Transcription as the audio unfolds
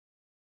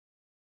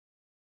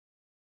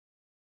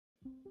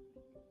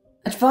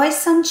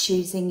Advice on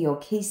choosing your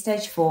Key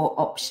Stage 4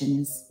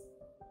 options.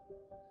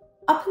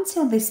 Up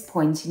until this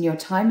point in your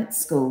time at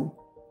school,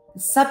 the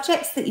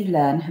subjects that you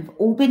learn have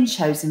all been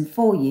chosen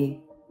for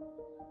you.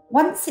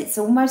 Once it's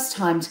almost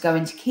time to go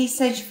into Key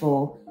Stage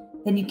 4,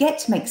 then you get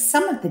to make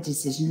some of the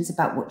decisions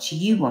about what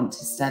you want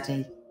to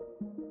study.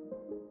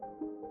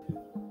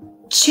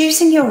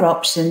 Choosing your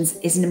options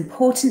is an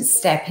important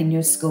step in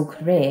your school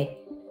career,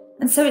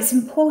 and so it's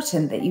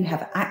important that you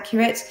have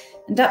accurate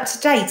and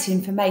up-to-date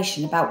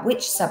information about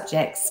which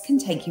subjects can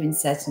take you in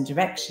certain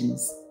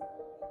directions.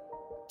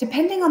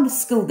 Depending on the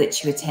school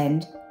that you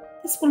attend,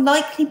 this will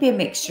likely be a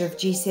mixture of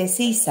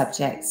GCSE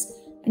subjects,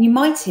 and you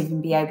might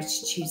even be able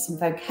to choose some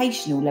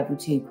vocational Level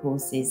 2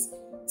 courses,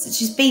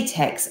 such as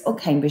BTECs or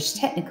Cambridge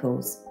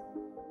Technicals.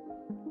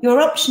 Your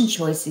option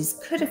choices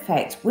could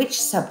affect which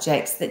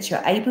subjects that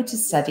you're able to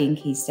study in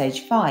Key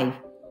Stage 5,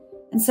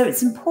 and so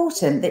it's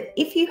important that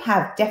if you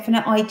have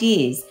definite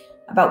ideas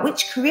about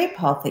which career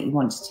path that you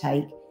want to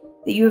take,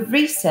 that you have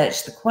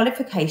researched the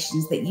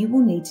qualifications that you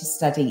will need to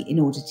study in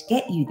order to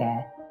get you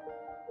there.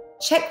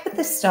 Check with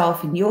the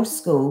staff in your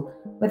school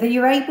whether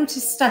you're able to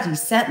study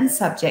certain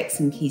subjects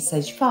in Key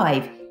Stage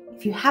 5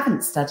 if you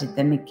haven't studied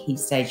them in Key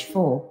Stage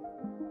 4.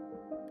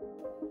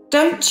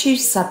 Don't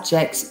choose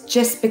subjects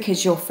just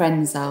because your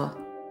friends are.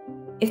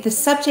 If the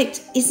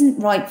subject isn't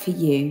right for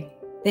you,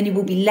 then you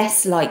will be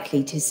less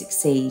likely to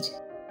succeed.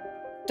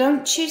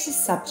 Don't choose a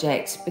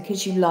subject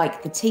because you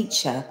like the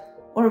teacher,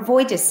 or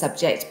avoid a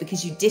subject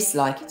because you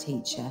dislike a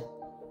teacher.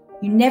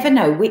 You never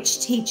know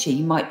which teacher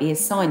you might be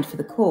assigned for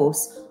the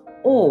course,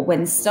 or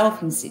when the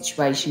staffing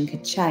situation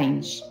could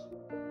change.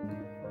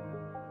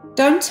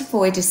 Don't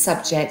avoid a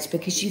subject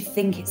because you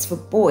think it's for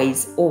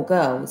boys or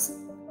girls.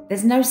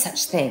 There's no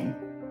such thing.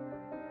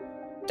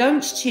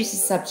 Don't choose a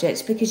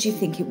subject because you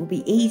think it will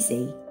be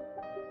easy.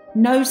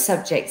 No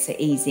subjects are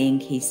easy in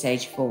Key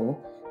Stage 4,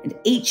 and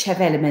each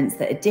have elements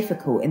that are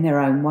difficult in their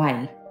own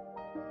way.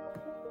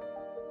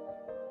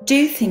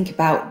 Do think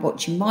about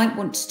what you might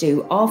want to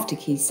do after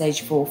Key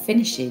Stage 4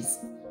 finishes,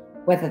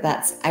 whether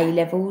that's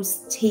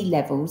A-levels,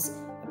 T-levels,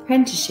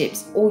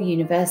 apprenticeships or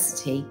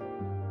university,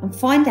 and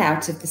find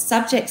out if the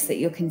subjects that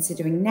you're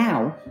considering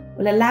now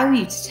will allow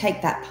you to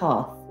take that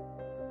path.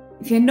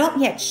 If you're not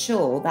yet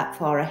sure that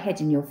far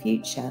ahead in your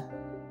future,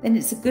 then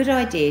it's a good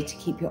idea to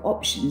keep your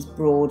options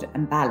broad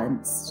and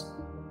balanced.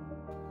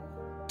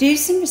 Do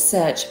some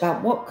research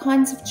about what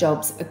kinds of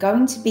jobs are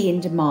going to be in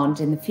demand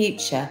in the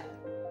future.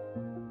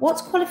 What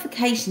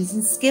qualifications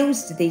and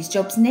skills do these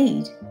jobs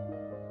need?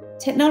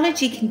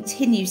 Technology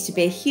continues to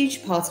be a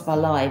huge part of our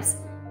lives,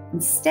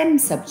 and STEM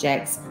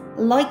subjects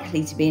are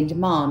likely to be in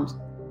demand.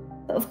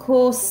 But of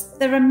course,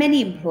 there are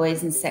many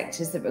employers and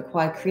sectors that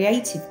require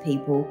creative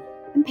people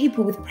and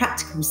people with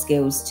practical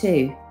skills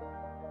too.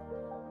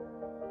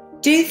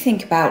 Do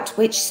think about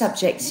which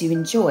subjects you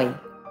enjoy.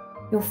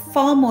 You're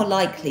far more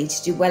likely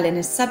to do well in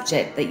a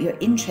subject that you're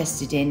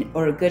interested in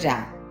or are good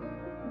at.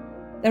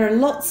 There are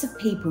lots of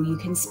people you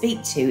can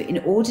speak to in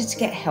order to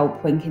get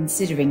help when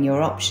considering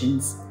your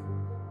options.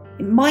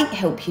 It might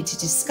help you to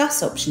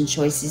discuss option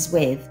choices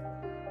with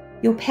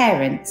your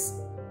parents,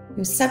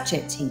 your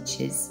subject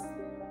teachers,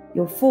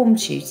 your form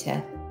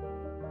tutor,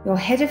 your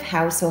head of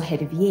house or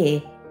head of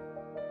year,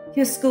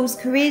 your school's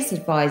careers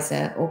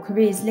advisor or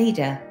careers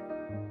leader.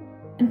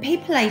 And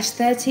people aged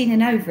 13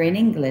 and over in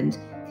England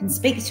can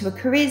speak to a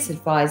careers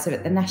advisor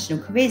at the National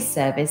Careers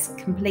Service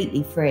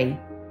completely free.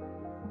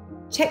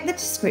 Check the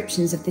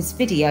descriptions of this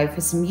video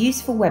for some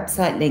useful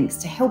website links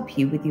to help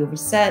you with your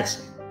research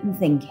and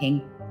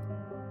thinking.